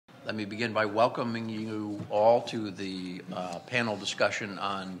Let me begin by welcoming you all to the panel discussion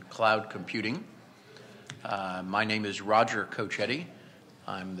on cloud computing. My name is Roger Cochetti.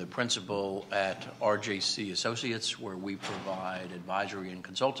 I'm the principal at RJC Associates, where we provide advisory and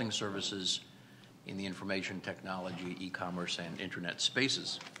consulting services in the information technology, e-commerce, and internet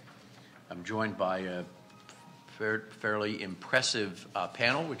spaces. I'm joined by a fairly impressive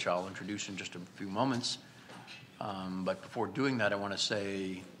panel, which I'll introduce in just a few moments. But before doing that, I want to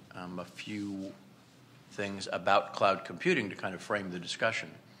say a few things about cloud computing to kind of frame the discussion.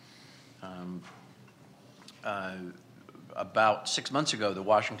 About 6 months ago, the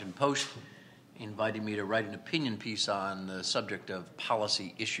Washington Post invited me to write an opinion piece on the subject of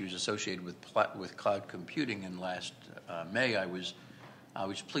policy issues associated with cloud computing, and last May I was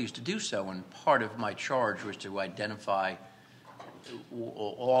pleased to do so, and part of my charge was to identify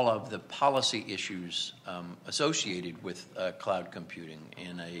all of the policy issues associated with cloud computing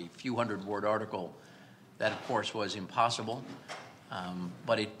in a few hundred-word article. That, of course, was impossible,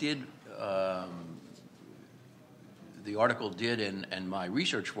 but it did. The article did, and my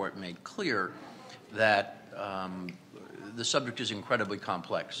research for it made clear that the subject is incredibly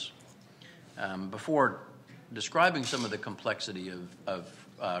complex. Before describing some of the complexity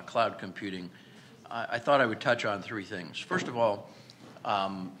of cloud computing, I thought I would touch on three things. First of all,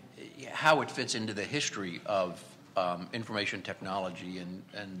 how it fits into the history of information technology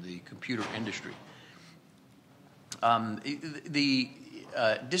and the computer industry. The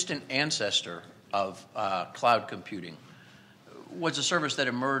distant ancestor of cloud computing was a service that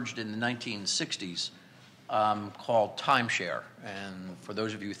emerged in the 1960s called timeshare. And for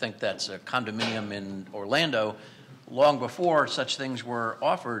those of you who think that's a condominium in Orlando, long before such things were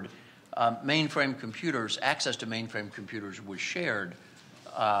offered, mainframe computers, access to mainframe computers was shared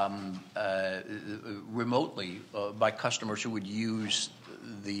remotely by customers who would use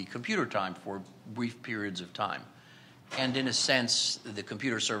the computer time for brief periods of time. And in a sense, the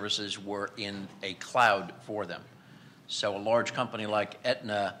computer services were in a cloud for them. So a large company like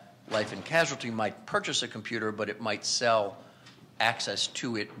Aetna Life and Casualty might purchase a computer, but it might sell access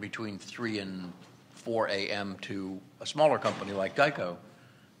to it between 3 and 4 a.m. to a smaller company like Geico,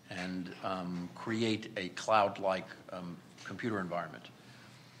 and create a cloud-like computer environment.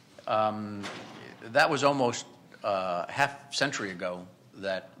 That was almost half century ago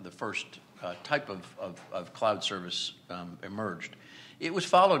that the first type of cloud service emerged. It was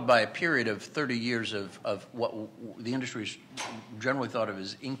followed by a period of 30 years of what the industry generally thought of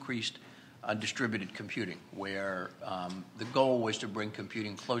as increased distributed computing, where the goal was to bring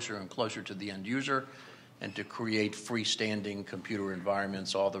computing closer and closer to the end user and to create freestanding computer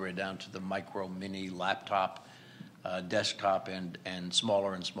environments all the way down to the micro, mini, laptop, desktop, and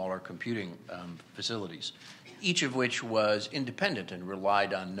smaller computing facilities, each of which was independent and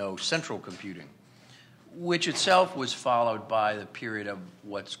relied on no central computing, which itself was followed by the period of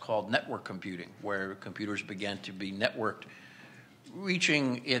what's called network computing, where computers began to be networked,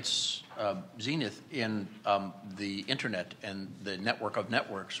 reaching its zenith in the internet and the network of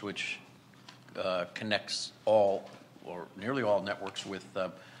networks, which connects all or nearly all networks with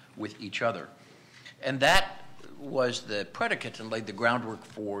each other. And that was the predicate and laid the groundwork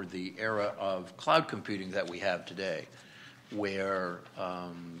for the era of cloud computing that we have today, where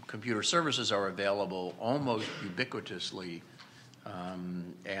computer services are available almost ubiquitously,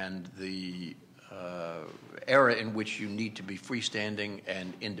 and the era in which you need to be freestanding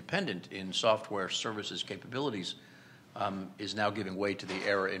and independent in software services capabilities is now giving way to the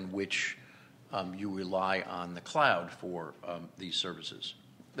era in which you rely on the cloud for these services.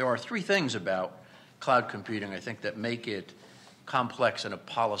 There are three things about cloud computing, I think, that make it complex in a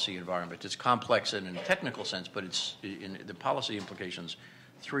policy environment. It's complex in a technical sense, but it's in the policy implications.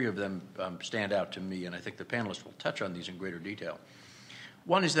 Three of them stand out to me, and I think the panelists will touch on these in greater detail.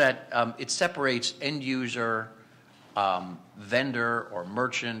 One is that it separates end user, vendor or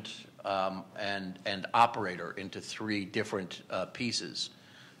merchant, and operator into three different pieces.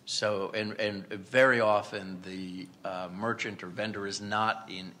 So, and very often the merchant or vendor is not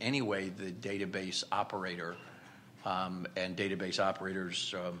in any way the database operator, and database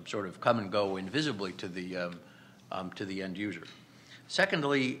operators sort of come and go invisibly to the end user.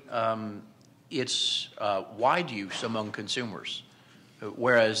 Secondly, it's wide use among consumers,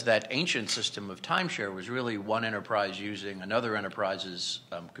 whereas that ancient system of timeshare was really one enterprise using another enterprise's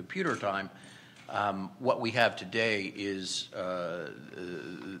computer time. What we have today is the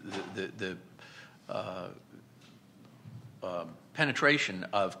penetration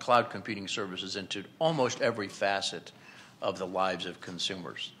of cloud computing services into almost every facet of the lives of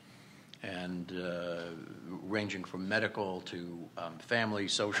consumers. and ranging from medical to family,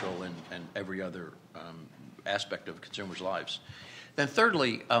 social, and every other aspect of consumers' lives. Then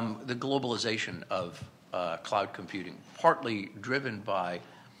thirdly, the globalization of cloud computing, partly driven by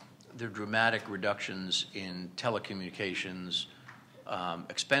the dramatic reductions in telecommunications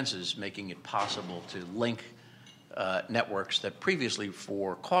expenses, making it possible to link networks that previously,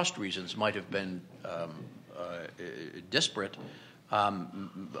 for cost reasons, might have been disparate,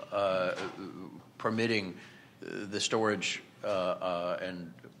 permitting the storage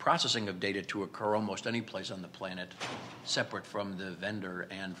and processing of data to occur almost any place on the planet, separate from the vendor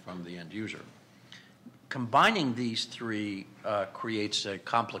and from the end user. Combining these three creates a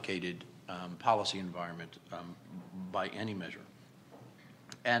complicated policy environment by any measure.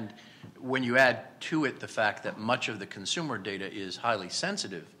 And when you add to it the fact that much of the consumer data is highly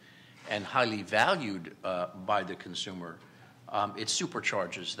sensitive and highly valued by the consumer, it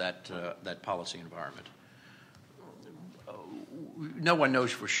supercharges that policy environment. No one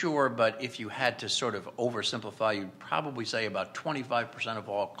knows for sure, but if you had to sort of oversimplify, you'd probably say about 25% of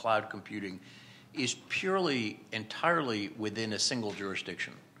all cloud computing is entirely within a single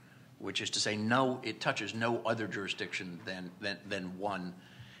jurisdiction, which is to say it touches no other jurisdiction than one.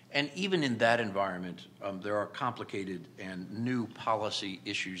 And even in that environment, there are complicated and new policy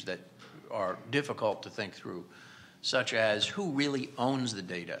issues that are difficult to think through, such as who really owns the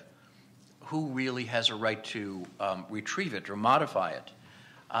data, who really has a right to retrieve it or modify it.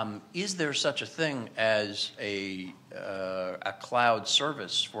 Is there such a thing as a cloud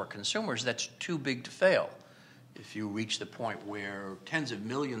service for consumers that's too big to fail? If you reach the point where tens of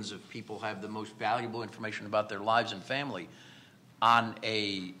millions of people have the most valuable information about their lives and family on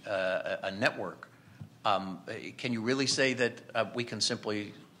a network, can you really say that we can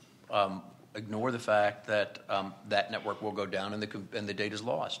simply ignore the fact that that network will go down and the data is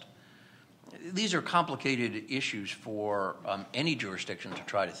lost? These are complicated issues for any jurisdiction to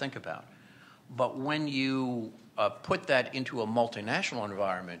try to think about. But when you put that into a multinational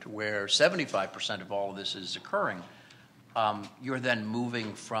environment where 75% of all of this is occurring, you're then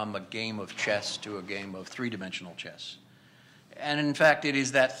moving from a game of chess to a game of three-dimensional chess. And in fact, it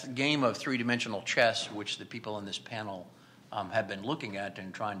is that game of three-dimensional chess which the people in this panel have been looking at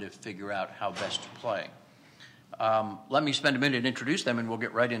and trying to figure out how best to play. Let me spend a minute and introduce them, and we'll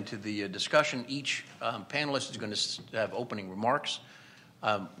get right into the discussion. Each panelist is going to have opening remarks.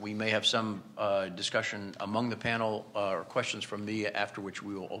 We may have some discussion among the panel or questions from me, after which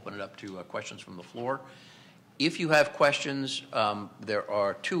we will open it up to questions from the floor. If you have questions, there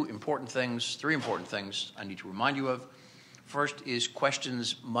are three important things I need to remind you of. First is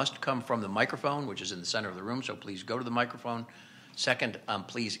questions must come from the microphone, which is in the center of the room, so please go to the microphone. Second,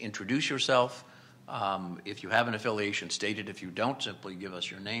 please introduce yourself. If you have an affiliation, state it. If you don't, simply give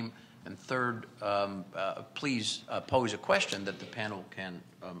us your name. And third, please pose a question that the panel can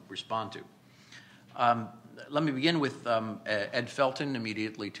respond to. Let me begin with Ed Felten,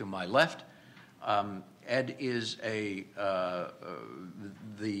 immediately to my left. Ed is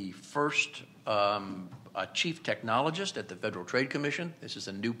the first chief technologist at the Federal Trade Commission. This is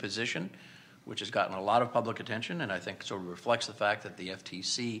a new position, which has gotten a lot of public attention, and I think sort of reflects the fact that the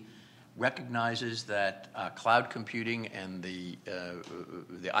FTC recognizes that cloud computing and the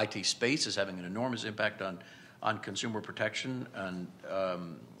IT space is having an enormous impact on consumer protection. And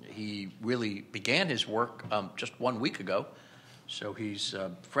he really began his work just 1 week ago, so he's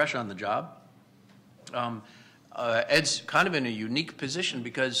fresh on the job. Ed's kind of in a unique position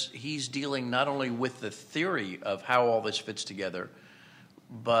because he's dealing not only with the theory of how all this fits together,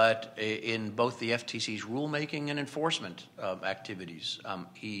 but in both the FTC's rulemaking and enforcement activities,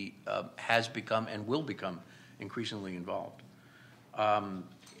 he has become and will become increasingly involved.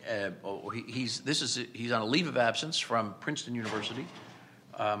 He's on a leave of absence from Princeton University,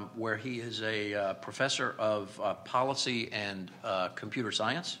 where he is a professor of policy and computer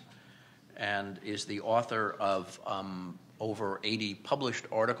science, and is the author of over 80 published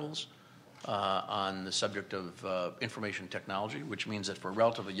articles on the subject of information technology, which means that for a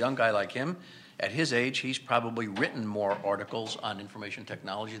relatively young guy like him, at his age, he's probably written more articles on information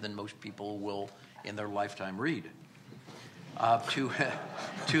technology than most people will in their lifetime read. To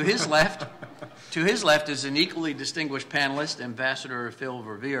his left is an equally distinguished panelist, Ambassador Phil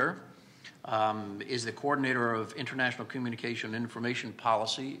Verveer, is the coordinator of international communication and information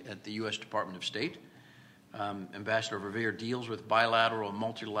policy at the U.S. Department of State. Ambassador Verveer deals with bilateral and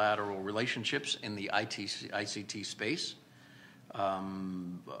multilateral relationships in the ICT space,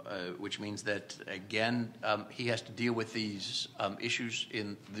 which means that, again, he has to deal with these issues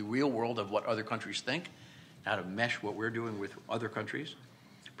in the real world of what other countries think, how to mesh what we're doing with other countries.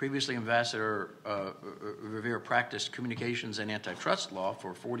 Previously, Ambassador Verveer practiced communications and antitrust law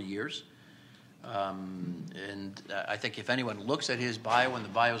for 40 years. And I think if anyone looks at his bio, and the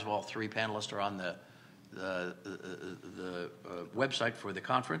bios of all three panelists are on the website for the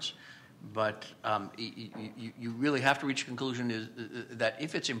conference, but you really have to reach a conclusion is that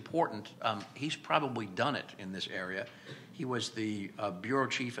if it's important, he's probably done it in this area. He was the bureau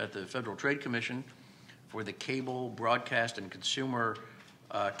chief at the Federal Trade Commission for the cable, broadcast, and consumer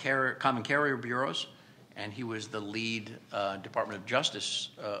common carrier bureaus, and he was the lead Department of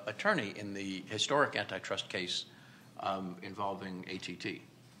Justice attorney in the historic antitrust case involving AT&T.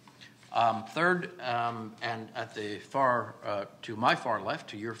 Third, and at the far, to my far left,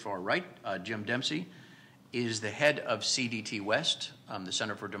 to your far right, Jim Dempsey is the head of CDT West, the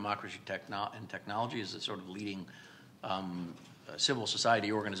Center for Democracy and Technology, is the sort of leading civil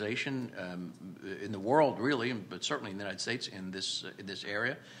society organization in the world, really, but certainly in the United States in this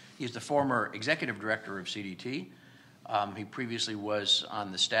area. He's the former executive director of CDT. He previously was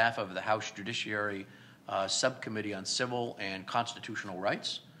on the staff of the House Judiciary Subcommittee on Civil and Constitutional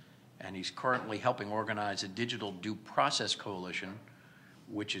Rights, and he's currently helping organize a digital due process coalition,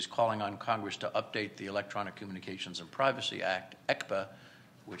 which is calling on Congress to update the Electronic Communications and Privacy Act, ECPA,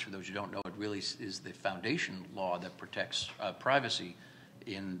 which, for those who don't know, it really is the foundation law that protects privacy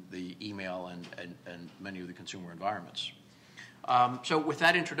in the email and many of the consumer environments. So with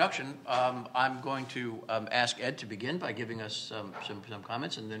that introduction, I'm going to ask Ed to begin by giving us some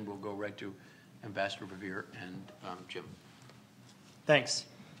comments, and then we'll go right to Ambassador Verveer and Jim. Thanks.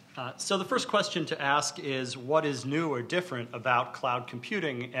 So the first question to ask is, what is new or different about cloud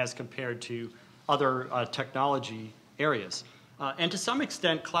computing as compared to other technology areas? And to some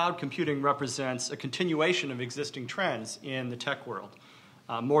extent, cloud computing represents a continuation of existing trends in the tech world.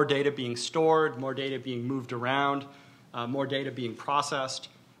 More data being stored, more data being moved around, more data being processed,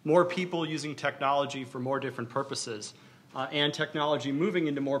 more people using technology for more different purposes, and technology moving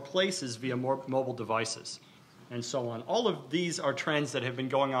into more places via more mobile devices, and so on. All of these are trends that have been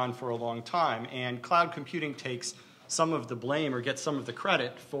going on for a long time, and cloud computing takes some of the blame or gets some of the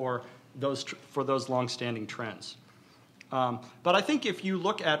credit for those long-standing trends. But I think if you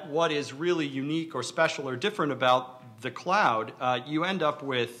look at what is really unique or special or different about the cloud, you end up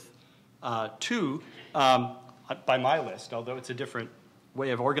with two, by my list, although it's a different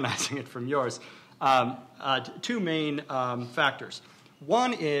way of organizing it from yours, two main factors.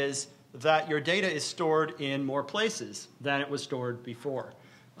 One is that your data is stored in more places than it was stored before.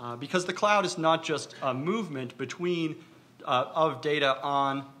 Because the cloud is not just a movement between of data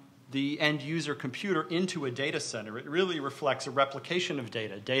on the end user computer into a data center. It really reflects a replication of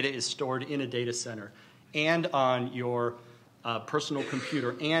data. Data is stored in a data center and on your personal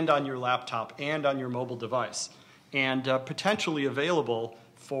computer and on your laptop and on your mobile device, and potentially available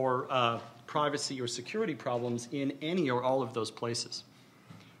for privacy or security problems in any or all of those places.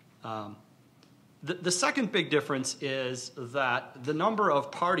 The second big difference is that the number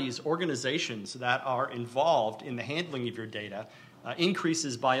of parties, organizations that are involved in the handling of your data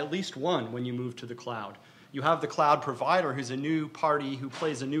increases by at least one when you move to the cloud. You have the cloud provider, who's a new party who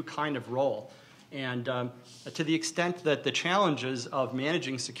plays a new kind of role. And to the extent that the challenges of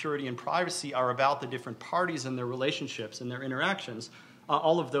managing security and privacy are about the different parties and their relationships and their interactions,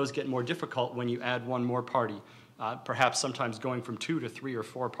 all of those get more difficult when you add one more party, perhaps sometimes going from 2 to 3 or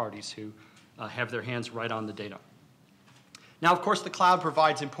 4 parties who have their hands right on the data. Now, of course, the cloud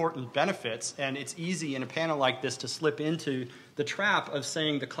provides important benefits, and it's easy in a panel like this to slip into the trap of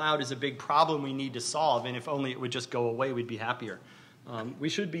saying the cloud is a big problem we need to solve, and if only it would just go away, we'd be happier. We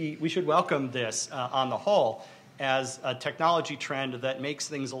should welcome this on the whole as a technology trend that makes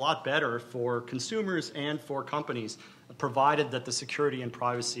things a lot better for consumers and for companies, provided that the security and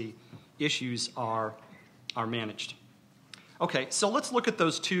privacy issues are managed. Okay, so let's look at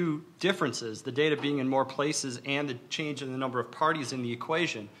those two differences, the data being in more places and the change in the number of parties in the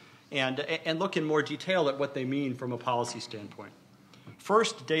equation, and look in more detail at what they mean from a policy standpoint.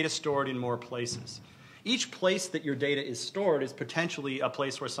 First, data stored in more places. Each place that your data is stored is potentially a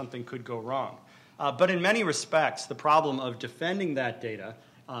place where something could go wrong. But in many respects, the problem of defending that data,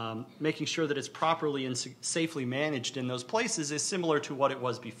 making sure that it's properly and safely managed in those places, is similar to what it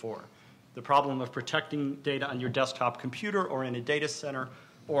was before. The problem of protecting data on your desktop computer or in a data center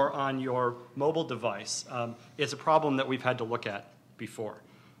or on your mobile device is a problem that we've had to look at before.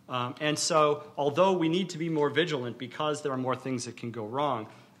 And so, although we need to be more vigilant because there are more things that can go wrong,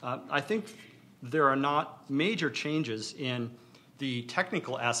 I think there are not major changes in the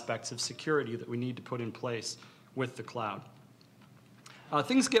technical aspects of security that we need to put in place with the cloud.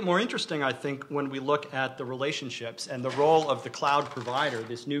 Things get more interesting, I think, when we look at the relationships and the role of the cloud provider,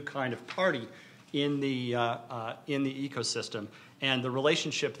 this new kind of party in the ecosystem, and the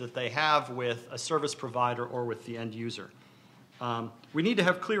relationship that they have with a service provider or with the end user. We need to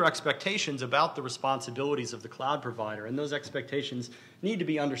have clear expectations about the responsibilities of the cloud provider, and those expectations need to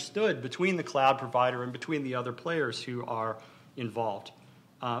be understood between the cloud provider and between the other players who are involved.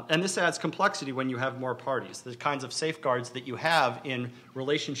 And this adds complexity when you have more parties. The kinds of safeguards that you have in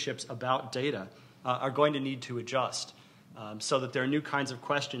relationships about data are going to need to adjust so that there are new kinds of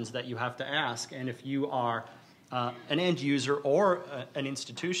questions that you have to ask. And if you are an end user or an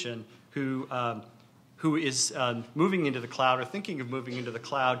institution who is moving into the cloud or thinking of moving into the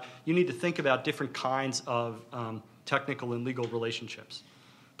cloud, you need to think about different kinds of technical and legal relationships.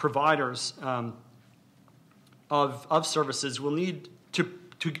 Providers of services will need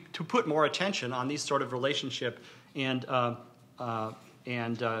to put more attention on these sort of relationship and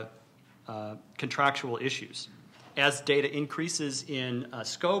contractual issues as data increases in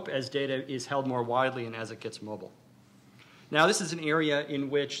scope, as data is held more widely, and as it gets mobile. Now, this is an area in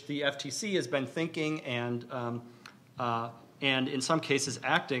which the FTC has been thinking and in some cases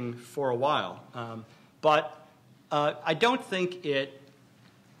acting for a while. But I don't think it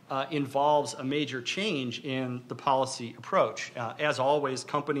involves a major change in the policy approach. As always,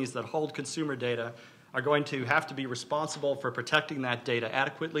 companies that hold consumer data are going to have to be responsible for protecting that data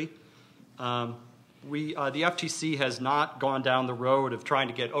adequately. The FTC has not gone down the road of trying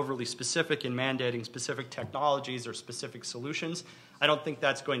to get overly specific in mandating specific technologies or specific solutions. I don't think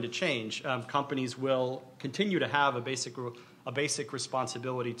that's going to change. Companies will continue to have a basic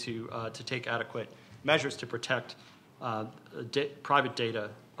responsibility to take adequate measures to protect private data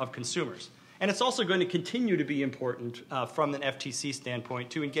of consumers. And it's also going to continue to be important from an FTC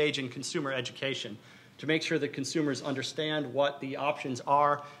standpoint to engage in consumer education, to make sure that consumers understand what the options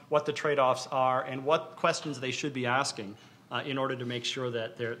are, what the trade-offs are, and what questions they should be asking in order to make sure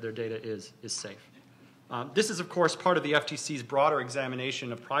that their data is safe. This is, of course, part of the FTC's broader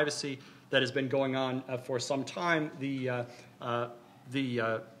examination of privacy that has been going on for some time. The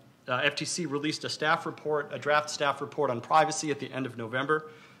FTC released a draft staff report on privacy at the end of November,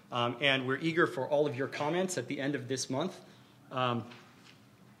 and we're eager for all of your comments at the end of this month.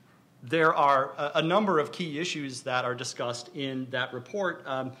 There are a number of key issues that are discussed in that report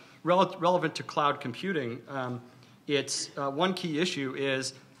relevant to cloud computing. One key issue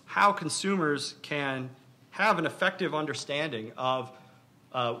is how consumers can have an effective understanding of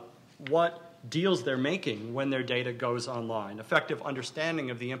what deals they're making when their data goes online, effective understanding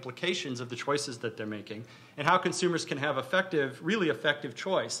of the implications of the choices that they're making, and how consumers can have really effective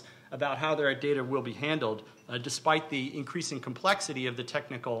choice about how their data will be handled despite the increasing complexity of the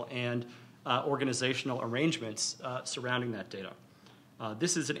technical and organizational arrangements surrounding that data.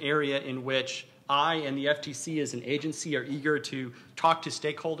 This is an area in which I and the FTC as an agency are eager to talk to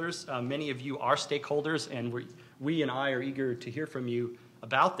stakeholders. Many of you are stakeholders, and we and I are eager to hear from you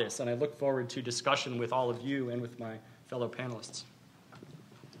about this, and I look forward to discussion with all of you and with my fellow panelists.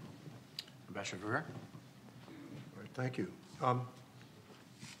 Ambassador Verveer. All right, thank you.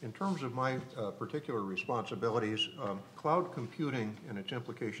 In terms of my particular responsibilities, cloud computing and its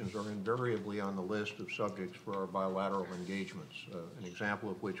implications are invariably on the list of subjects for our bilateral engagements, an example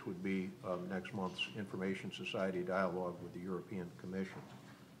of which would be next month's Information Society dialogue with the European Commission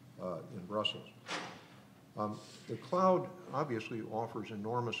in Brussels. The cloud obviously offers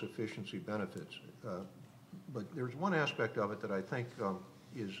enormous efficiency benefits, but there's one aspect of it that I think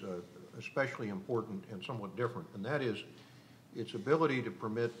is especially important and somewhat different, and that is its ability to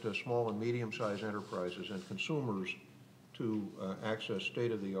permit small and medium-sized enterprises and consumers to access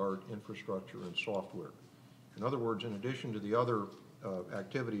state-of-the-art infrastructure and software. In other words, in addition to the other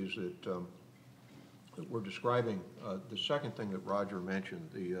activities that we're describing, the second thing that Roger mentioned,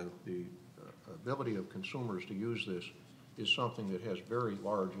 the ability of consumers to use this is something that has very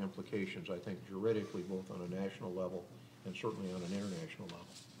large implications, I think, juridically, both on a national level and certainly on an international level.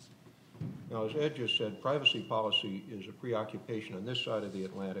 Now, as Ed just said, privacy policy is a preoccupation on this side of the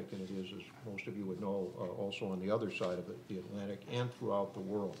Atlantic, and it is, as most of you would know, also on the other side of it, the Atlantic, and throughout the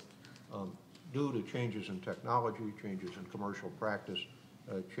world, due to changes in technology, changes in commercial practice,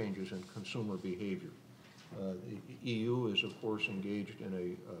 changes in consumer behavior. The EU is, of course, engaged in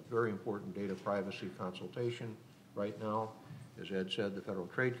a very important data privacy consultation right now. As Ed said, the Federal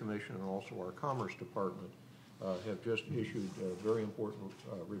Trade Commission and also our Commerce Department have just issued very important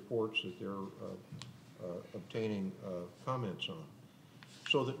reports that they're obtaining comments on.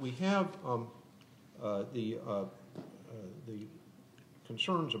 So that we have the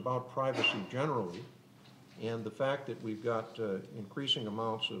concerns about privacy generally And the fact that we've got increasing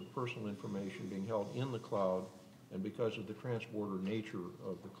amounts of personal information being held in the cloud, and because of the transborder nature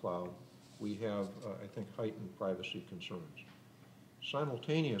of the cloud, we have, I think, heightened privacy concerns.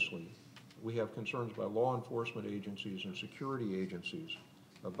 Simultaneously, we have concerns by law enforcement agencies and security agencies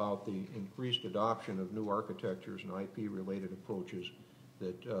about the increased adoption of new architectures and IP-related approaches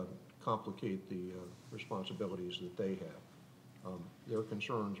that complicate the responsibilities that they have. Their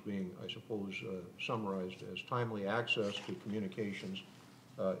concerns being, I suppose, summarized as timely access to communications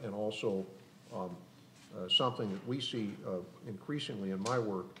and also something that we see increasingly in my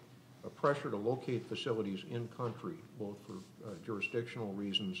work, a pressure to locate facilities in country, both for jurisdictional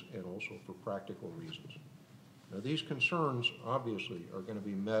reasons and also for practical reasons. Now, these concerns obviously are going to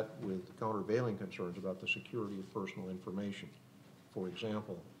be met with countervailing concerns about the security of personal information. For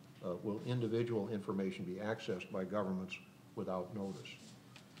example, will individual information be accessed by governments without notice?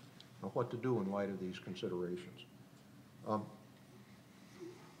 Now, what to do in light of these considerations?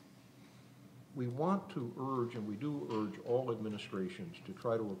 We want to urge, and we do urge all administrations to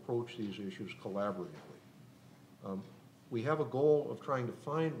try to approach these issues collaboratively. We have a goal of trying to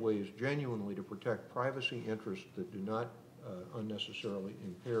find ways genuinely to protect privacy interests that do not unnecessarily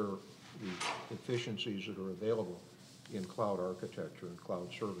impair the efficiencies that are available in cloud architecture and cloud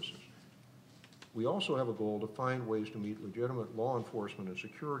services. We also have a goal to find ways to meet legitimate law enforcement and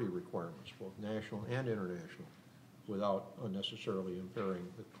security requirements, both national and international, without unnecessarily impairing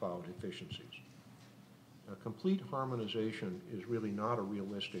the cloud efficiencies. Complete harmonization is really not a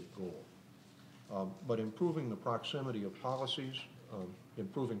realistic goal, but improving the proximity of policies,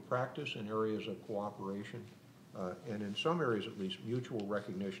 improving practice in areas of cooperation, and in some areas at least mutual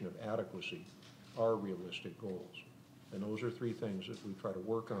recognition of adequacy are realistic goals. And those are three things that we try to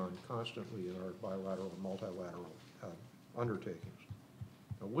work on constantly in our bilateral and multilateral undertakings.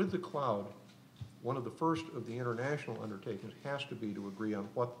 Now, with the cloud, one of the first of the international undertakings has to be to agree on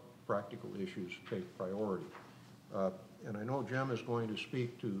what practical issues take priority. And I know Jim is going to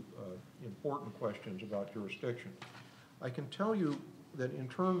speak to important questions about jurisdiction. I can tell you that in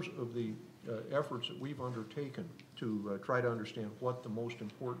terms of the efforts that we've undertaken to try to understand what the most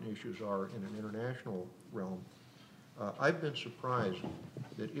important issues are in an international realm, I've been surprised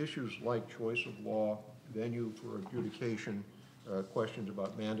that issues like choice of law, venue for adjudication, questions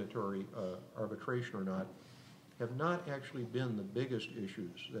about mandatory arbitration or not, have not actually been the biggest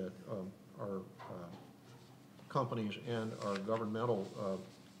issues that our companies and our governmental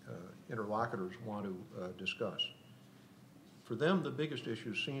interlocutors want to discuss. For them, the biggest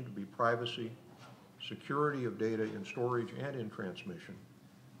issues seem to be privacy, security of data in storage and in transmission,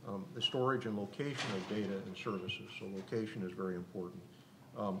 the storage and location of data and services, so location is very important,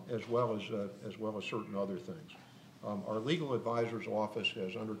 as well as certain other things. Our legal advisor's office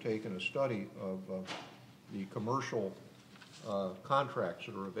has undertaken a study of the commercial contracts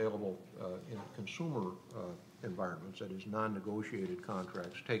that are available in consumer environments, that is non-negotiated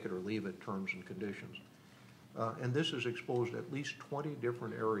contracts, take it or leave it terms and conditions. And this has exposed at least 20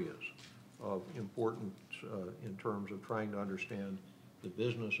 different areas of importance in terms of trying to understand the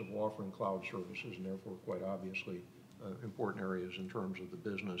business of offering cloud services, and therefore quite obviously important areas in terms of the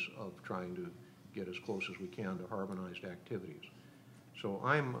business of trying to get as close as we can to harmonized activities. So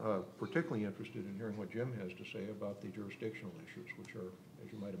I'm particularly interested in hearing what Jim has to say about the jurisdictional issues, which are,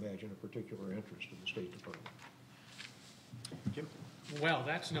 as you might imagine, a particular interest of the State Department. Jim? Well,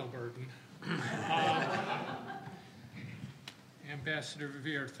 that's no burden. Ambassador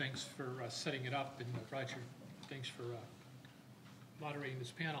Verveer, thanks for setting it up, and Roger, thanks for moderating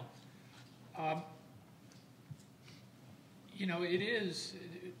this panel. You know,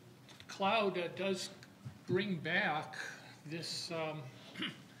 cloud does bring back this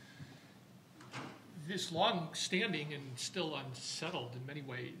this long-standing and still unsettled in many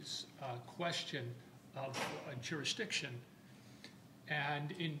ways question of jurisdiction.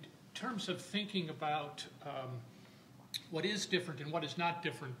 And in terms of thinking about what is different and what is not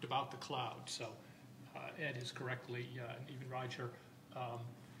different about the cloud, so Ed is correctly, and even Roger,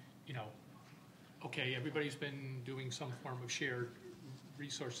 you know, okay, everybody's been doing some form of shared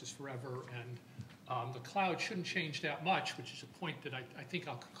resources forever, and the cloud shouldn't change that much, which is a point that I think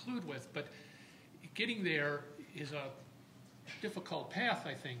I'll conclude with. But getting there is a difficult path,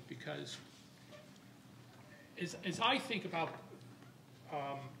 I think, because as I think about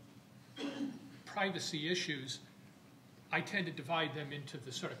privacy issues, I tend to divide them into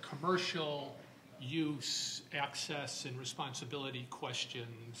the sort of commercial use, access, and responsibility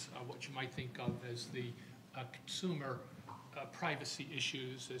questions, what you might think of as the consumer privacy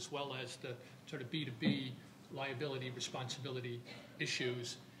issues, as well as the sort of B2B liability, responsibility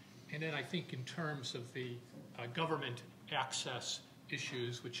issues. And then I think in terms of the government access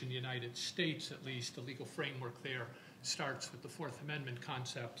issues, which in the United States, at least, the legal framework there starts with the Fourth Amendment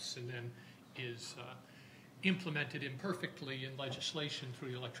concepts and then is implemented imperfectly in legislation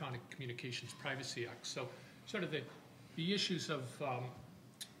through the Electronic Communications Privacy Act. So sort of the issues of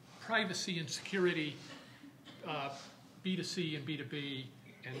privacy and security, B2C and B2B,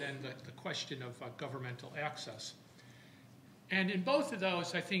 and then the question of governmental access. And in both of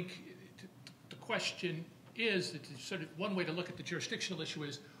those, I think the question is, that sort of one way to look at the jurisdictional issue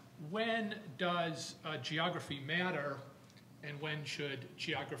is, when does geography matter and when should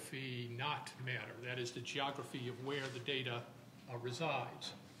geography not matter? That is, the geography of where the data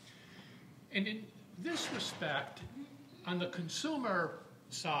resides. And in this respect, on the consumer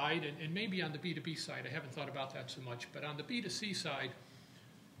side, and maybe on the B2B side, I haven't thought about that so much, but on the B2C side,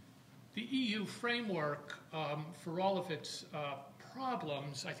 the EU framework, for all of its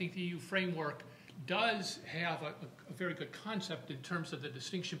problems, I think the EU framework does have a very good concept in terms of the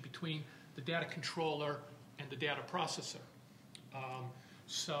distinction between the data controller and the data processor.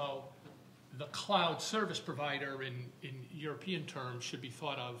 So the cloud service provider in European terms should be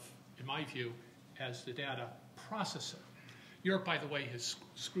thought of, in my view, as the data processor. Europe, by the way, has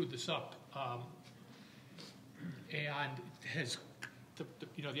screwed this up and has,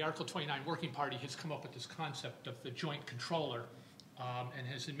 the Article 29 Working Party has come up with this concept of the joint controller and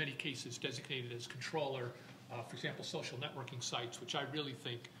has in many cases designated as controller, for example, social networking sites, which I really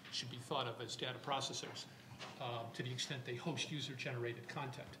think should be thought of as data processors to the extent they host user-generated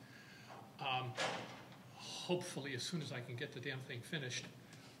content. Hopefully, as soon as I can get the damn thing finished,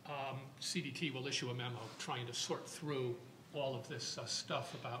 CDT will issue a memo trying to sort through all of this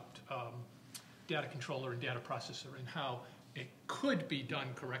stuff about data controller and data processor and how it could be done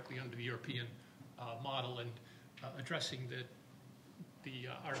correctly under the European model, and addressing the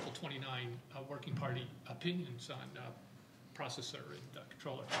Article 29 Working Party opinions on processor and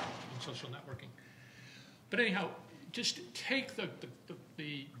controller and social networking. But anyhow, just take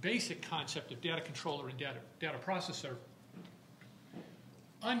the basic concept of data controller and data processor.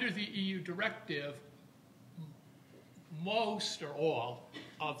 Under the EU directive, most or all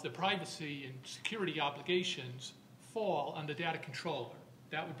of the privacy and security obligations fall on the data controller.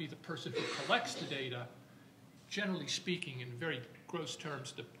 That would be the person who collects the data, generally speaking, in very gross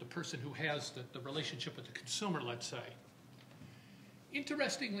terms, the person who has the relationship with the consumer, let's say.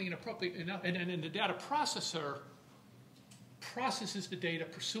 Interestingly and appropriately enough, and the data processor processes the data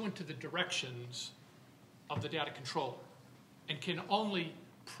pursuant to the directions of the data controller and can only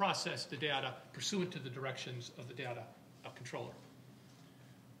process the data pursuant to the directions of the data controller.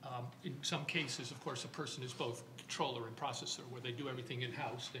 In some cases, of course, a person is both controller and processor. Where they do everything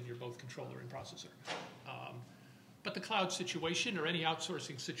in-house, then you're both controller and processor. But the cloud situation or any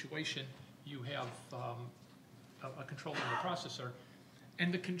outsourcing situation, you have a controller and a processor.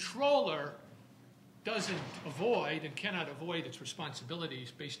 And the controller doesn't avoid and cannot avoid its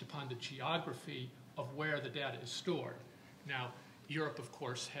responsibilities based upon the geography of where the data is stored. Now, Europe, of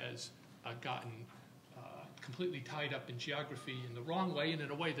course, has gotten completely tied up in geography in the wrong way and in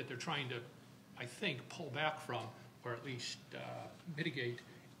a way that they're trying to, I think, pull back from, or at least mitigate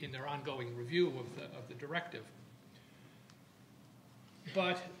in their ongoing review of the directive.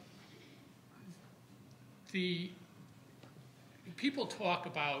 But the people talk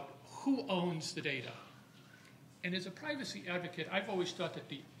about who owns the data. And as a privacy advocate, I've always thought that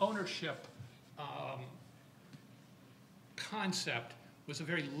the ownership concept was a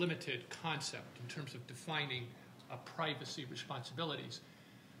very limited concept in terms of defining privacy responsibilities.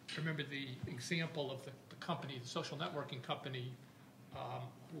 Remember the example of the company, the social networking company,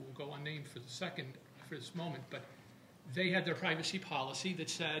 who will go unnamed for this moment, but they had their privacy policy that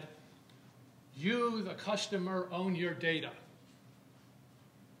said, you, the customer, own your data.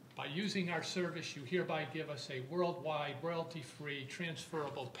 By using our service, you hereby give us a worldwide, royalty-free,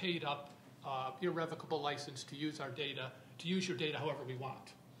 transferable, paid-up, irrevocable license to use our data, to use your data however we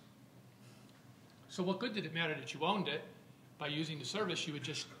want. So what good did it matter that you owned it? By using the service, you would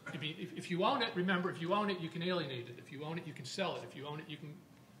just, I mean, if you own it, remember, if you own it, you can alienate it. If you own it, you can sell it. If you own it, you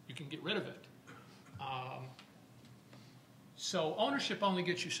can get rid of it. So ownership only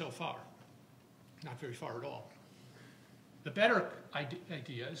gets you so far, not very far at all. The better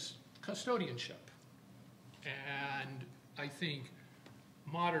idea is custodianship. And I think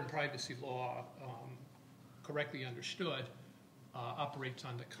modern privacy law, correctly understood, operates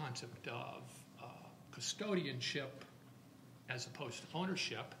on the concept of custodianship as opposed to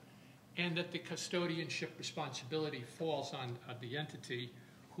ownership, and that the custodianship responsibility falls on the entity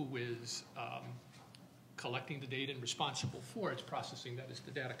who is collecting the data and responsible for its processing, that is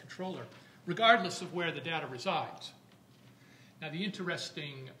the data controller, regardless of where the data resides. Now, the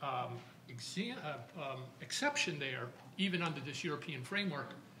interesting exception there, even under this European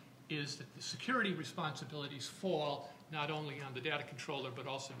framework, is that the security responsibilities fall not only on the data controller, but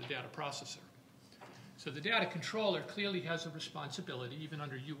also the data processor. So the data controller clearly has a responsibility, even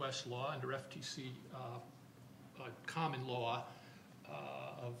under US law, under FTC common law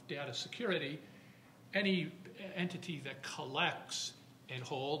of data security. Any entity that collects and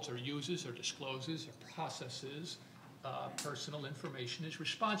holds or uses or discloses or processes personal information is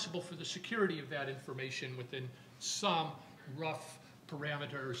responsible for the security of that information within some rough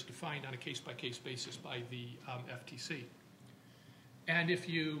parameters defined on a case-by-case basis by the FTC. And if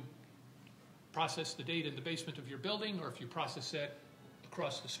you process the data in the basement of your building, or if you process it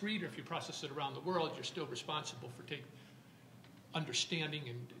across the street, or if you process it around the world, you're still responsible for understanding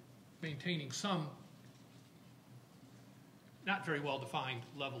and maintaining some not very well-defined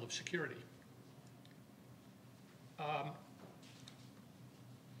level of security.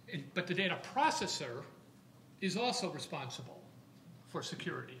 But the data processor is also responsible for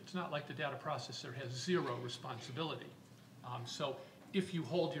security. It's not like the data processor has zero responsibility. So if you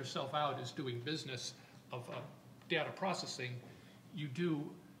hold yourself out as doing business of data processing,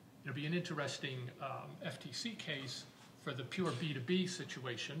 it'll be an interesting FTC case for the pure B2B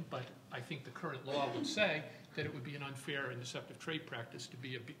situation, but I think the current law would say that it would be an unfair and deceptive trade practice to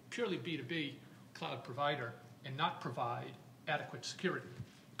be a purely B2B cloud provider and not provide adequate security.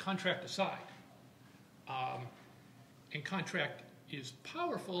 Contract aside, and contract is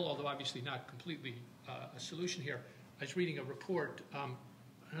powerful, although obviously not completely a solution here. I was reading a report, an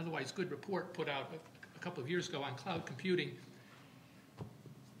otherwise good report put out a couple of years ago on cloud computing,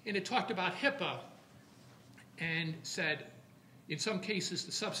 and it talked about HIPAA and said, in some cases,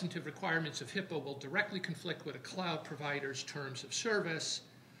 the substantive requirements of HIPAA will directly conflict with a cloud provider's terms of service.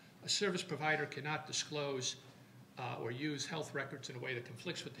 A service provider cannot disclose or use health records in a way that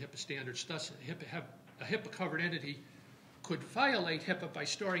conflicts with the HIPAA standards. Thus, a HIPAA-covered entity could violate HIPAA by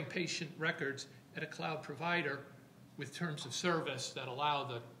storing patient records at a cloud provider with terms of service that allow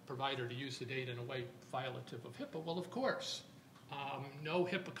the provider to use the data in a way violative of HIPAA. Well, of course, no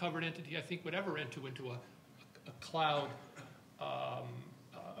HIPAA-covered entity, I think, would ever enter into a cloud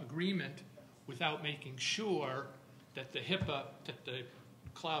agreement without making sure that the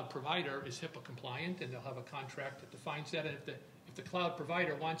cloud provider is HIPAA compliant, and they'll have a contract that defines that. And if the cloud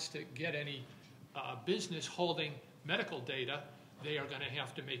provider wants to get any business holding medical data, they are going to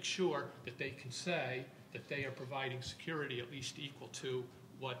have to make sure that they can say that they are providing security at least equal to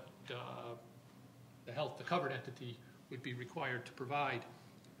what the covered entity would be required to provide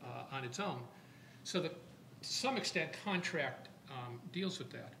on its own. So to some extent, contract deals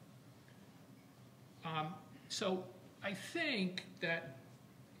with that. So I think that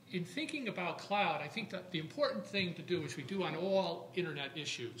in thinking about cloud, I think that the important thing to do, as we do on all internet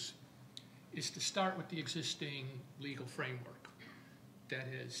issues, is to start with the existing legal framework. That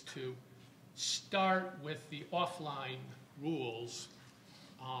is, to start with the offline rules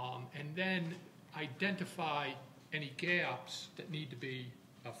and then identify any gaps that need to be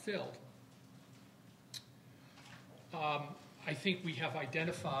filled. I think we have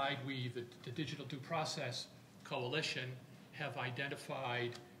identified, the Digital Due Process Coalition, have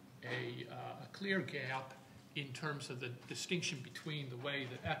identified a clear gap in terms of the distinction between the way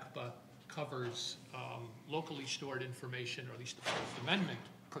that ECPA covers locally stored information, or at least the First Amendment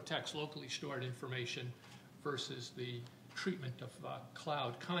protects locally stored information, versus the treatment of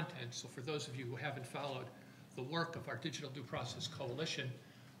cloud content. So for those of you who haven't followed the work of our Digital Due Process Coalition,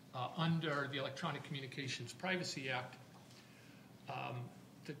 under the Electronic Communications Privacy Act,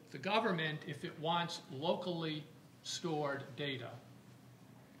 the government, if it wants locally stored data,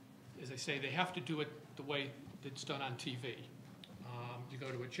 as I say, they have to do it the way it's done on TV. You go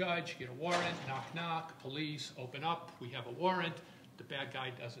to a judge, you get a warrant, knock, knock, police, open up, we have a warrant, the bad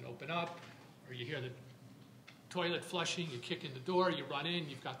guy doesn't open up, or you hear the toilet flushing, you kick in the door, you run in,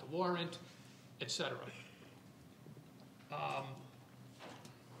 you've got the warrant, etc.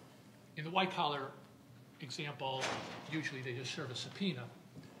 In the white-collar example, usually they just serve a subpoena,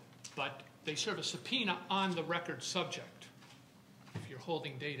 but they serve a subpoena on the record subject if you're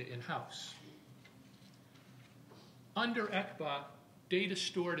holding data in-house. Under ECPA, data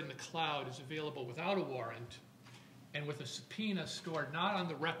stored in the cloud is available without a warrant, and with a subpoena stored not on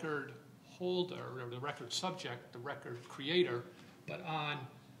the record holder or the record subject, the record creator, but on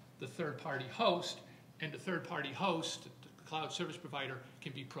the third-party host, and the third-party host, the cloud service provider,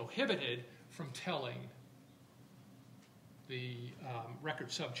 can be prohibited from telling the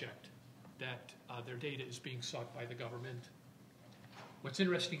record subject that their data is being sought by the government. What's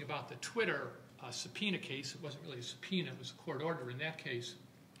interesting about the Twitter subpoena case, it wasn't really a subpoena, it was a court order in that case,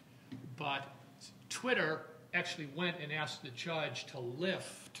 but Twitter actually went and asked the judge to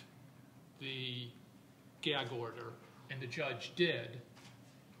lift the gag order, and the judge did,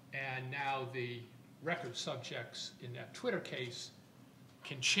 and now the record subjects in that Twitter case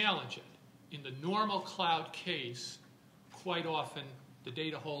can challenge it. In the normal cloud case, quite often the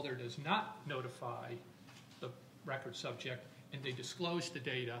data holder does not notify the record subject, and they disclose the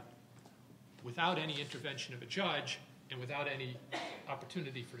data without any intervention of a judge and without any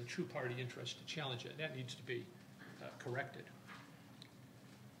opportunity for the true party interest to challenge it. That needs to be corrected.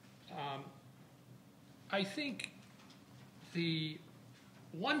 I think the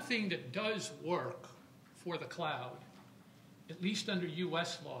one thing that does work for the cloud, at least under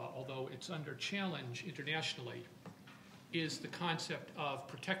US law, although it's under challenge internationally, is the concept of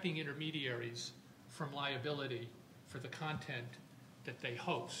protecting intermediaries from liability for the content that they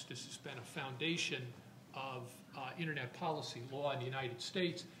host. This has been a foundation of internet policy law in the United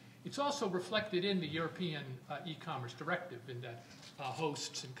States. It's also reflected in the European e-commerce directive in that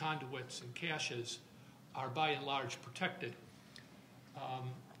hosts and conduits and caches are by and large protected.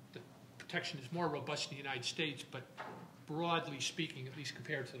 The protection is more robust in the United States, but broadly speaking, at least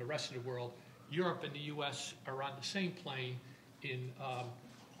compared to the rest of the world, Europe and the US are on the same plane in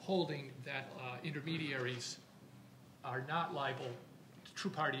holding that intermediaries are not liable. The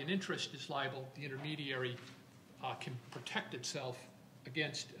true party in interest is liable. The intermediary can protect itself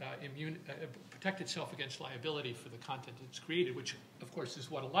against liability for the content it's created, which of course is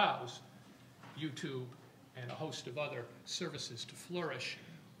what allows YouTube and a host of other services to flourish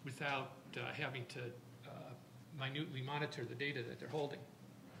without having to minutely monitor the data that they're holding.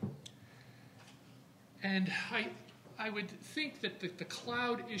 And I would think that the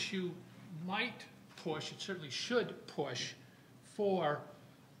cloud issue might push, it certainly should push, for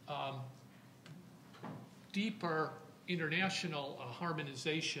deeper international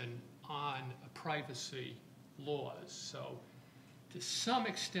harmonization on privacy laws. So to some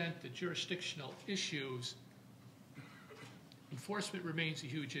extent, the jurisdictional issues, enforcement remains a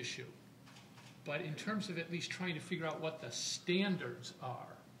huge issue. But in terms of at least trying to figure out what the standards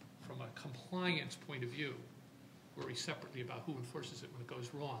are from a compliance point of view, worry separately about who enforces it when it goes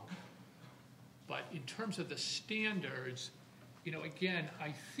wrong. But in terms of the standards, you know, again,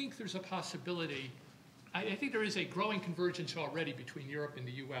 I think there's a possibility, I think there is a growing convergence already between Europe and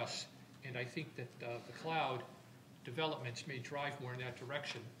the US, and I think that the cloud developments may drive more in that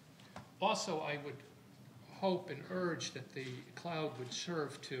direction. Also, I would hope and urge that the cloud would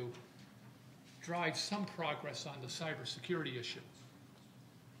serve to drive some progress on the cybersecurity issue.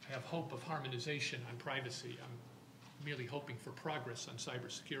 I have hope of harmonization on privacy. I'm merely hoping for progress on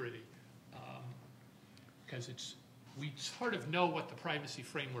cybersecurity because we sort of know what the privacy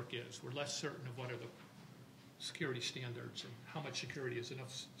framework is. We're less certain of what are the security standards and how much security is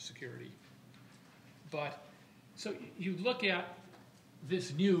enough security. But so you look at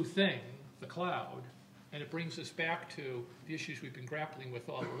this new thing, the cloud, and it brings us back to the issues we've been grappling with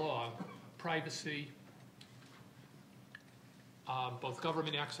all along: privacy, both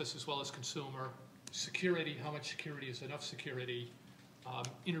government access as well as consumer, security, how much security is enough security,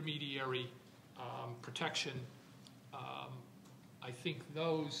 intermediary protection. I think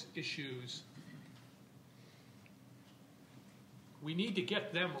those issues, we need to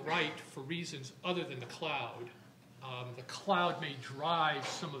get them right for reasons other than the cloud. The cloud may drive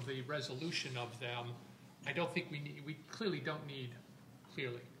some of the resolution of them. I don't think we clearly don't need,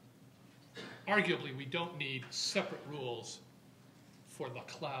 arguably we don't need separate rules for the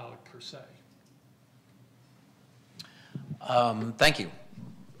cloud per se. Thank you.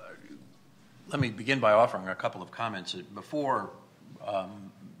 Let me begin by offering a couple of comments. Before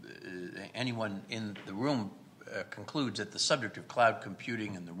anyone in the room concludes that the subject of cloud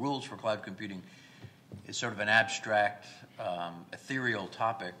computing and the rules for cloud computing is sort of an abstract, ethereal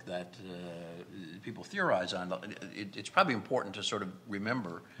topic that people theorize on, it's probably important to sort of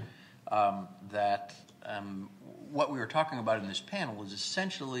remember that what we were talking about in this panel is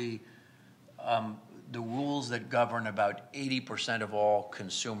essentially the rules that govern about 80% of all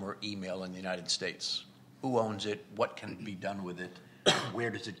consumer email in the United States. Who owns it? What can be done with it? Where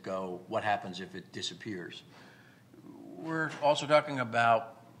does it go? What happens if it disappears? We're also talking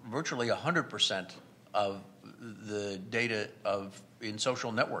about virtually 100% of the data in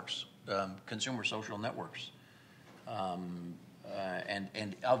social networks, consumer social networks. And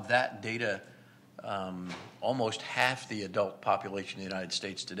of that data, almost half the adult population in the United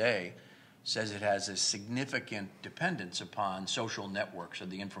States today says it has a significant dependence upon social networks or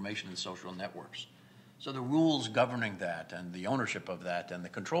the information in social networks. So the rules governing that and the ownership of that and the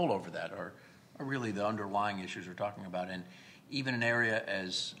control over that are really the underlying issues we're talking about. And even an area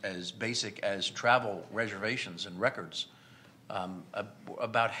as basic as travel reservations and records,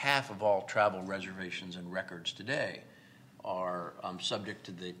 about half of all travel reservations and records today are subject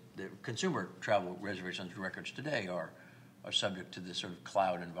to the consumer travel reservations and records today are subject to this sort of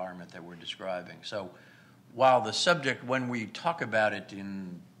cloud environment that we're describing. So while the subject, when we talk about it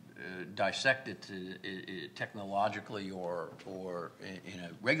in dissect it technologically or in a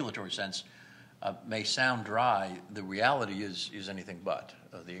regulatory sense, may sound dry, the reality is anything but.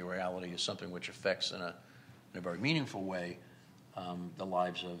 The reality is something which affects in a very meaningful way the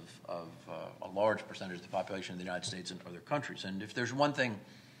lives of a large percentage of the population of the United States and other countries. And if there's one thing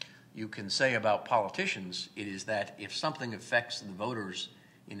you can say about politicians, it is that if something affects the voters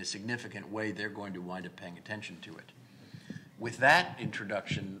in a significant way, they're going to wind up paying attention to it. With that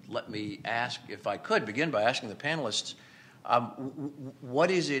introduction, let me ask, if I could, begin by asking the panelists,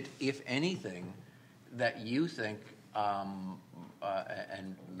 what is it, if anything, that you think,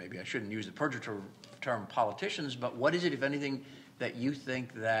 and maybe I shouldn't use the purgative term politicians, but what is it, if anything, that you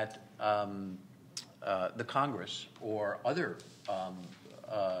think that the Congress or other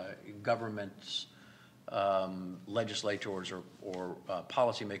governments, legislators, or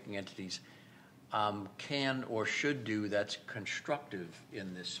policy-making entities can or should do that's constructive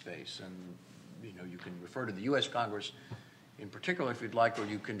in this space? And you can refer to the U.S. Congress in particular if you'd like, or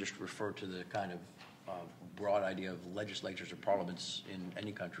you can just refer to the kind of broad idea of legislatures or parliaments in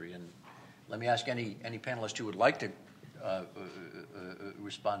any country. And let me ask any panelist who would like to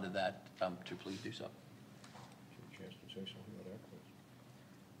respond to that to please do so. Chance to say something about that,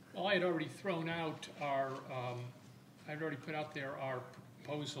 please. Well, I had already thrown out I'd already put out there our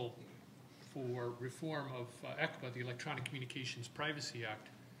proposal for reform of ECPA, the Electronic Communications Privacy Act.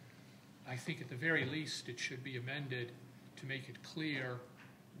 I think at the very least it should be amended to make it clear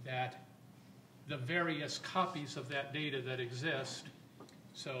that the various copies of that data that exist,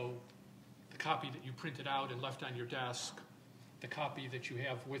 so the copy that you printed out and left on your desk, the copy that you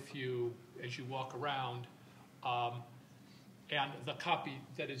have with you as you walk around, and the copy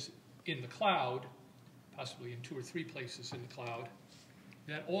that is in the cloud, possibly in 2 or 3 places in the cloud,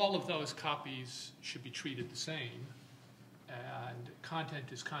 that all of those copies should be treated the same, and content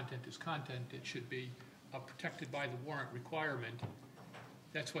is content is content. It should be protected by the warrant requirement.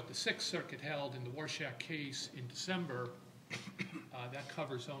 That's what the Sixth Circuit held in the Warshak case in December. That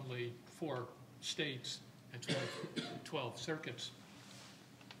covers only 4 states and 12 circuits.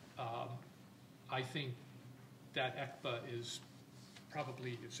 I think that ECPA is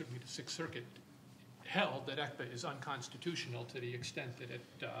probably, certainly the Sixth Circuit held that ECPA is unconstitutional to the extent that it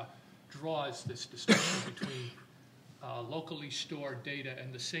draws this distinction between locally stored data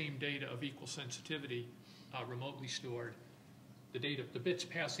and the same data of equal sensitivity remotely stored. The data, the bits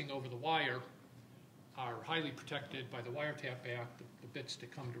passing over the wire are highly protected by the Wiretap Act. The bits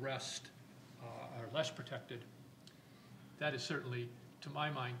that come to rest are less protected. That is certainly, to my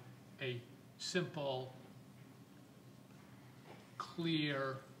mind, a simple,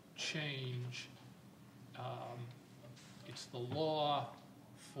 clear change. It's the law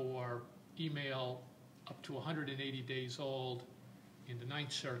for email up to 180 days old in the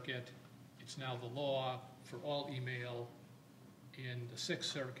Ninth Circuit. It's now the law for all email in the Sixth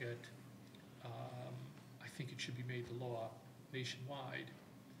Circuit. I think it should be made the law nationwide.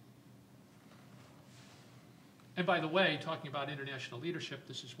 And by the way, talking about international leadership,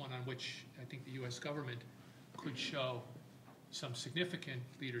 this is one on which I think the U.S. government could show some significant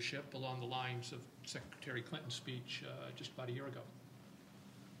leadership along the lines of Secretary Clinton's speech just about a year ago.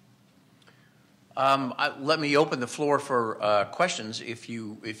 Let me open the floor for questions. If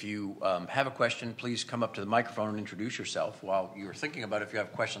you have a question, please come up to the microphone and introduce yourself. While you're thinking about if you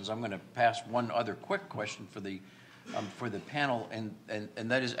have questions, I'm going to pass one other quick question for the panel, and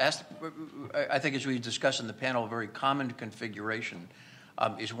that is asked. I think as we discussed in the panel, a very common configuration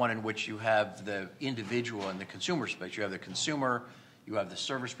is one in which you have the individual and the consumer space. You have the consumer, you have the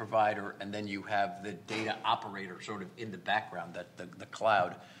service provider, and then you have the data operator sort of in the background, the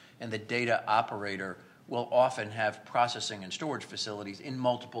cloud. And the data operator will often have processing and storage facilities in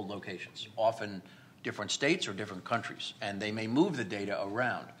multiple locations, often different states or different countries, and they may move the data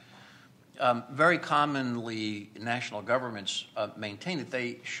around. Very commonly, national governments maintain that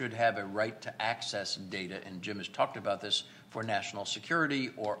they should have a right to access data, and Jim has talked about this, for national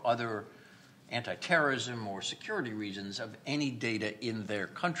security or other anti-terrorism or security reasons of any data in their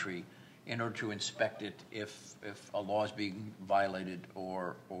country in order to inspect it if a law is being violated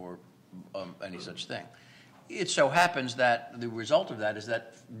or any such thing. It so happens that the result of that is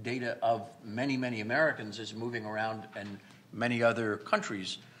that data of many, many Americans is moving around in many other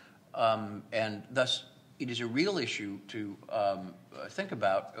countries, and thus it is a real issue to think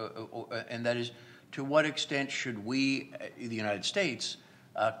about, and that is, to what extent should we, the United States,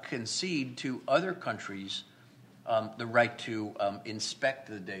 concede to other countries the right to inspect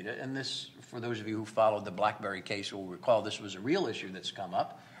the data? And this, for those of you who followed the BlackBerry case, will recall this was a real issue that's come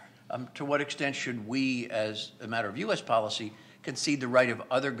up. To what extent should we, as a matter of U.S. policy, concede the right of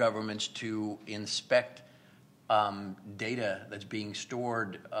other governments to inspect data that's being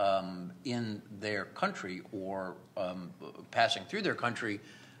stored in their country or passing through their country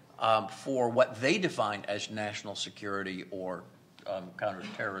for what they define as national security or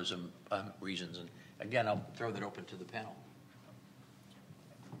counterterrorism reasons? And again, I'll throw that open to the panel.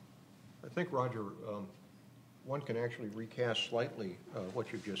 I think, Roger, one can actually recast slightly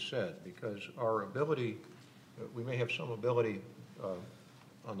what you've just said, because our ability, we may have some ability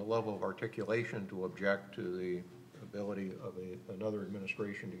on the level of articulation to object to the ability of another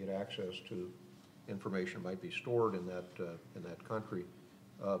administration to get access to information might be stored in that country,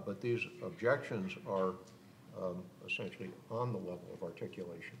 but these objections are essentially on the level of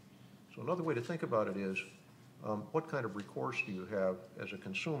articulation. So another way to think about it is, what kind of recourse do you have as a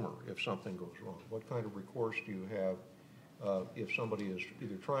consumer if something goes wrong? What kind of recourse do you have if somebody is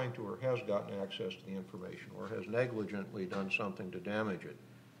either trying to or has gotten access to the information or has negligently done something to damage it?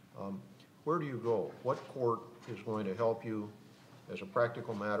 Where do you go? What court is going to help you as a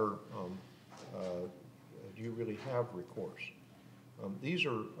practical matter? Do you really have recourse? These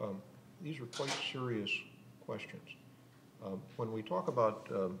are quite serious questions. When we talk about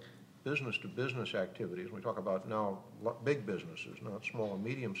business-to-business activities, we talk about now big businesses, not small and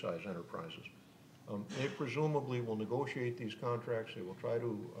medium-sized enterprises. They presumably will negotiate these contracts. They will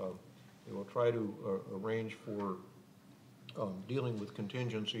try to arrange for dealing with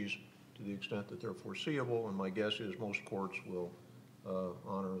contingencies to the extent that they're foreseeable. And my guess is most courts will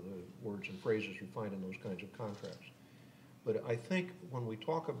honor the words and phrases you find in those kinds of contracts. But I think when we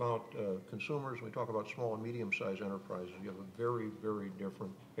talk about consumers, we talk about small and medium-sized enterprises, you have a very, very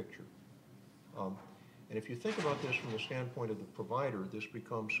different picture. And if you think about this from the standpoint of the provider, this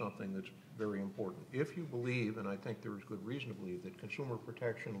becomes something that's very important. If you believe, and I think there is good reason to believe, that consumer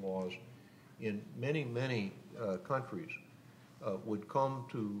protection laws in many, many countries would come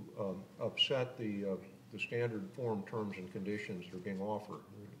to upset the standard form terms and conditions that are being offered,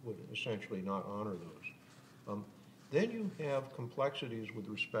 would essentially not honor those. Then you have complexities with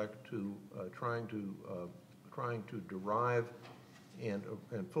respect to trying to derive and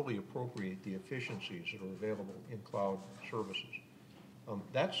fully appropriate the efficiencies that are available in cloud services.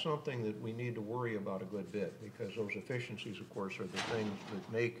 That's something that we need to worry about a good bit, because those efficiencies, of course, are the things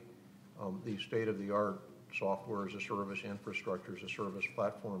that make the state-of-the-art software as a service, infrastructure as a service,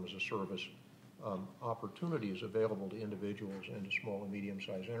 platform as a service opportunities available to individuals and to small and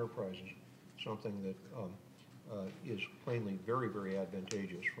medium-sized enterprises, something that is plainly very, very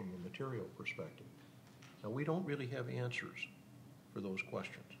advantageous from a material perspective. Now, we don't really have answers for those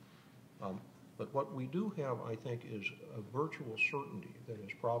questions. But what we do have, I think, is a virtual certainty that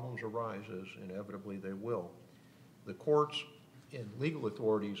as problems arise, as inevitably they will, the courts and legal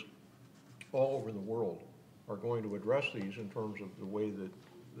authorities all over the world are going to address these in terms of the way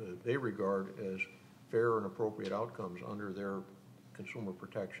that they regard as fair and appropriate outcomes under their consumer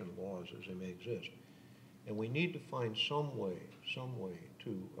protection laws as they may exist. And we need to find some way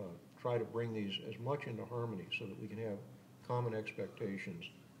to try to bring these as much into harmony so that we can have common expectations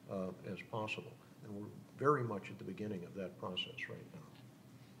as possible. And we're very much at the beginning of that process right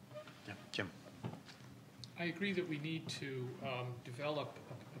now. Yeah, Jim. I agree that we need to develop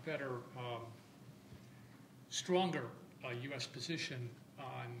a better, stronger U.S. position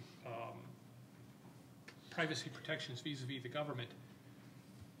on privacy protections vis-a-vis the government.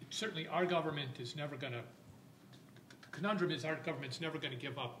 Certainly our government is never going to, the conundrum is our government's never going to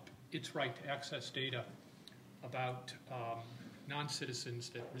give up its right to access data about non-citizens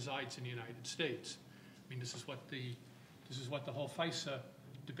that resides in the United States. I mean, this is what the whole FISA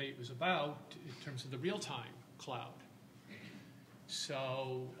debate was about in terms of the real-time cloud.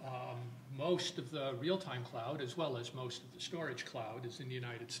 So most of the real-time cloud, as well as most of the storage cloud, is in the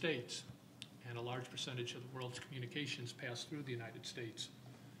United States, and a large percentage of the world's communications pass through the United States,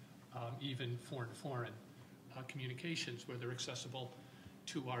 even foreign-to-foreign communications, where they're accessible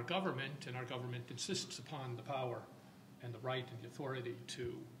to our government, and our government insists upon the power and the right and the authority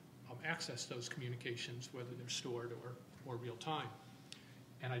to access those communications, whether they're stored or real time.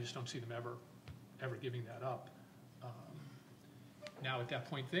 And I just don't see them ever giving that up. Now, at that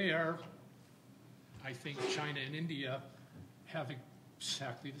point there, I think China and India have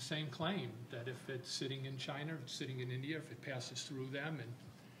exactly the same claim, that if it's sitting in China, it's sitting in India, if it passes through them, and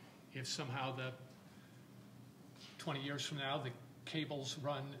if somehow 20 years from now the cables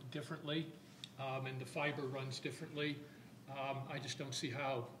run differently and the fiber runs differently, I just don't see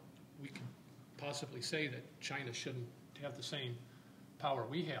how we can possibly say that China shouldn't have the same power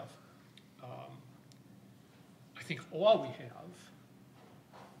we have. I think all we have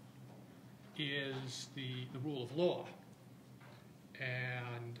is the rule of law.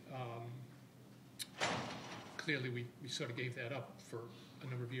 And clearly we sort of gave that up for a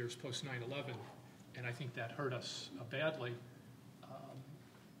number of years post 9/11, and I think that hurt us badly.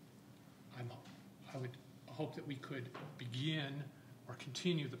 I would hope that we could begin or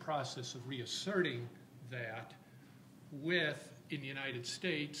continue the process of reasserting that with, in the United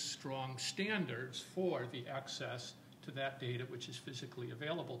States, strong standards for the access to that data which is physically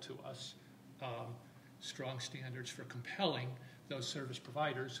available to us, strong standards for compelling those service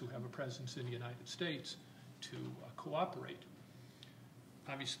providers who have a presence in the United States to cooperate.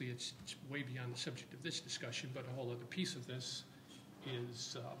 Obviously, it's way beyond the subject of this discussion, but a whole other piece of this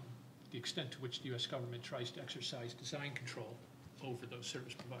is the extent to which the U.S. government tries to exercise design control over those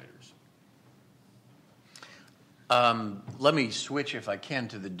service providers. Let me switch, if I can,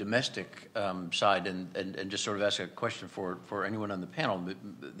 to the domestic side and just sort of ask a question for anyone on the panel.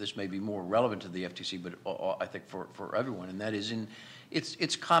 This may be more relevant to the FTC, but I think for everyone, and that is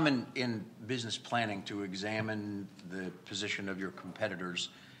it's common in business planning to examine the position of your competitors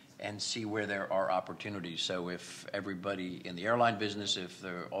and see where there are opportunities. So if everybody in the airline business, if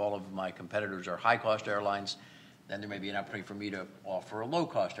all of my competitors are high-cost airlines, then there may be an opportunity for me to offer a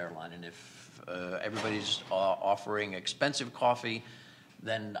low-cost airline. And if everybody's offering expensive coffee,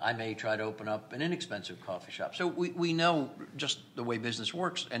 then I may try to open up an inexpensive coffee shop. So we know just the way business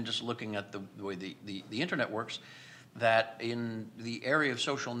works, and just looking at the way the internet works, that in the area of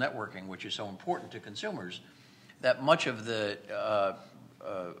social networking, which is so important to consumers, that much of the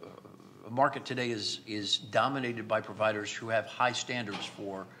market today is dominated by providers who have high standards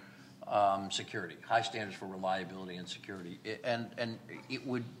for security, high standards for reliability and security. And it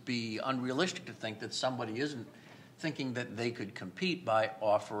would be unrealistic to think that somebody isn't thinking that they could compete by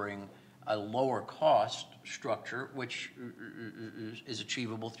offering a lower cost structure, which is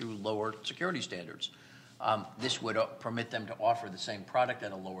achievable through lower security standards. This would permit them to offer the same product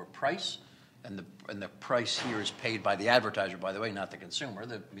at a lower price, and the price here is paid by the advertiser, by the way, not the consumer.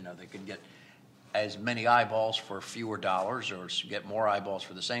 They could get as many eyeballs for fewer dollars, or get more eyeballs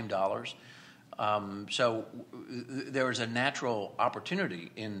for the same dollars. So there is a natural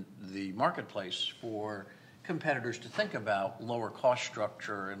opportunity in the marketplace for competitors to think about lower cost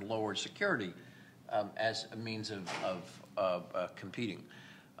structure and lower security as a means of competing.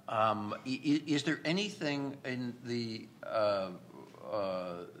 Is there anything in the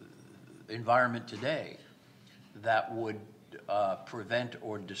environment today that would prevent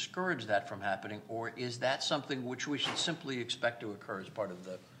or discourage that from happening, or is that something which we should simply expect to occur as part of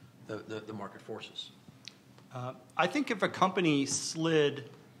the market forces? I think if a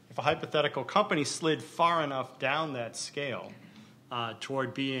hypothetical company slid far enough down that scale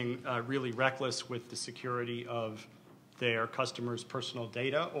toward being really reckless with the security of their customers' personal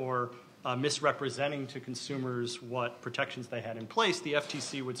data, or misrepresenting to consumers what protections they had in place, the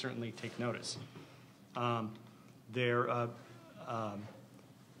FTC would certainly take notice. Well,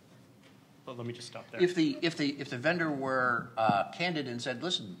 let me just stop there. If the vendor were candid and said,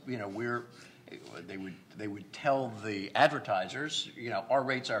 "Listen, they would tell the advertisers, our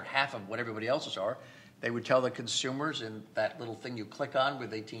rates are half of what everybody else's are." They would tell the consumers in that little thing you click on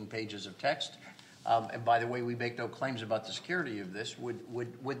with 18 pages of text. And by the way, we make no claims about the security of this.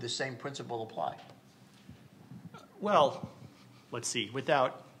 Would the same principle apply? Well, let's see.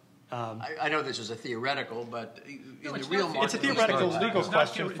 Without I know this is a theoretical, but in the real market, it's a theoretical legal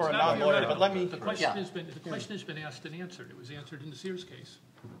question for a non-lawyer. But let me. The question has been asked and answered. It was answered in the Sears case.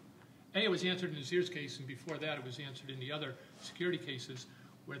 It was answered in the Sears case, and before that, it was answered in the other security cases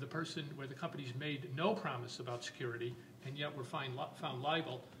where the companies made no promise about security, and yet were found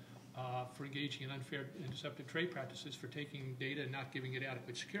liable for engaging in unfair and deceptive trade practices for taking data and not giving it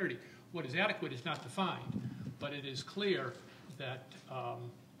adequate security. What is adequate is not defined, but it is clear that,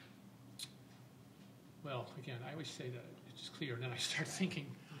 well, again, I always say that it's clear, and then I start thinking,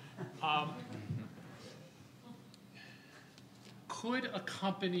 could a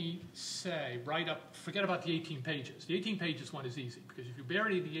company say, forget about the 18 pages. The 18 pages one is easy, because if you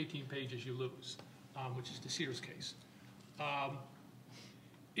bury the 18 pages, you lose, which is the Sears case.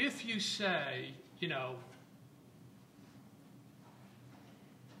 If you say,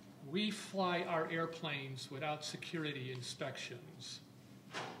 we fly our airplanes without security inspections,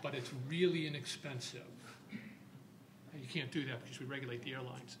 but it's really inexpensive. You can't do that because we regulate the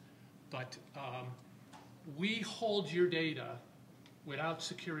airlines. But we hold your data without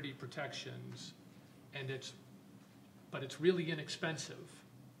security protections, but it's really inexpensive.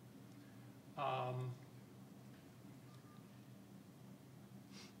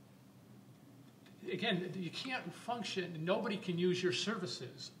 Again, you can't function, nobody can use your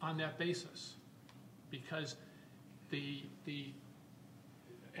services on that basis, because the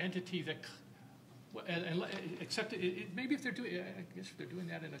entity that, except maybe if they're doing, I guess if they're doing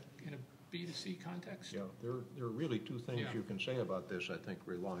that in a B2C context. Yeah, there are really two things you can say about this, I think,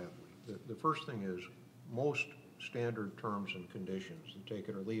 reliably. The first thing is most standard terms and conditions, the take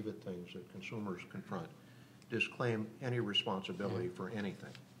it or leave it things that consumers confront, disclaim any responsibility for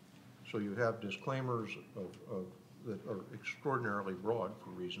anything. So you have disclaimers that are extraordinarily broad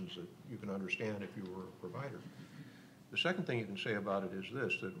for reasons that you can understand if you were a provider. The second thing you can say about it is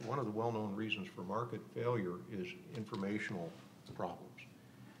this, that one of the well-known reasons for market failure is informational problems.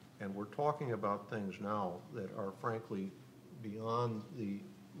 And we're talking about things now that are frankly beyond the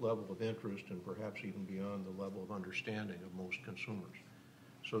level of interest and perhaps even beyond the level of understanding of most consumers.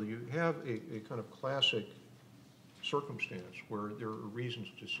 So you have a kind of classic circumstance where there are reasons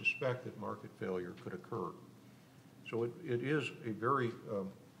to suspect that market failure could occur. So it is a very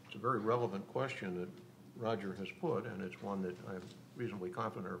relevant question that Roger has put, and it's one that I'm reasonably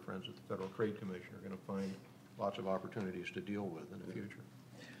confident our friends at the Federal Trade Commission are going to find lots of opportunities to deal with in the future.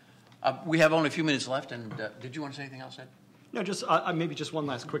 We have only a few minutes left, and did you want to say anything else, Ed? No, just maybe just one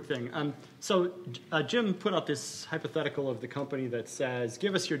last quick thing. So Jim put up this hypothetical of the company that says,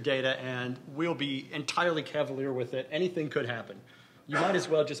 give us your data and we'll be entirely cavalier with it. Anything could happen. You might as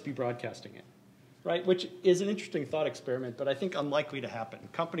well just be broadcasting it, right? Which is an interesting thought experiment, but I think unlikely to happen.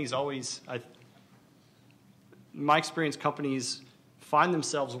 Companies always, in my experience, companies find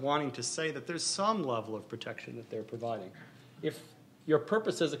themselves wanting to say that there's some level of protection that they're providing. If your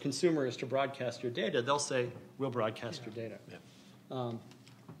purpose as a consumer is to broadcast your data, they'll say, we'll broadcast your data. Yeah.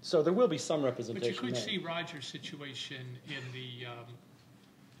 So there will be some representation. But you could see Roger's situation in the,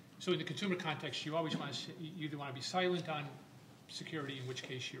 so in the consumer context, you always want to, you either want to be silent on security, in which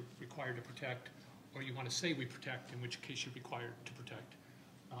case you're required to protect, or you want to say we protect, in which case you're required to protect.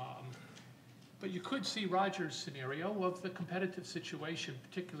 But you could see Roger's scenario of the competitive situation,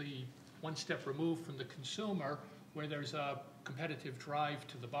 particularly one step removed from the consumer, where there's a competitive drive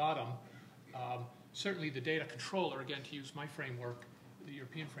to the bottom. Certainly the data controller, again, to use my framework, the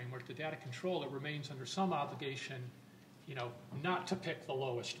European framework, the data controller remains under some obligation, not to pick the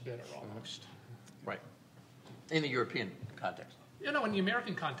lowest bidder almost. Right. In the European context. In the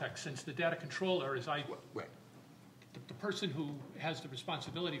American context, since the data controller is right. The person who has the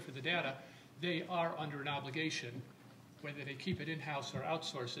responsibility for the data, they are under an obligation. Whether they keep it in-house or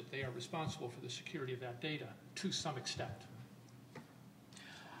outsource it, they are responsible for the security of that data to some extent.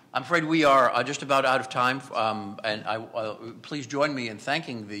 I'm afraid we are just about out of time, and please join me in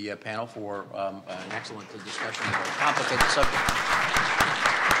thanking the panel for an excellent discussion of a complicated subject.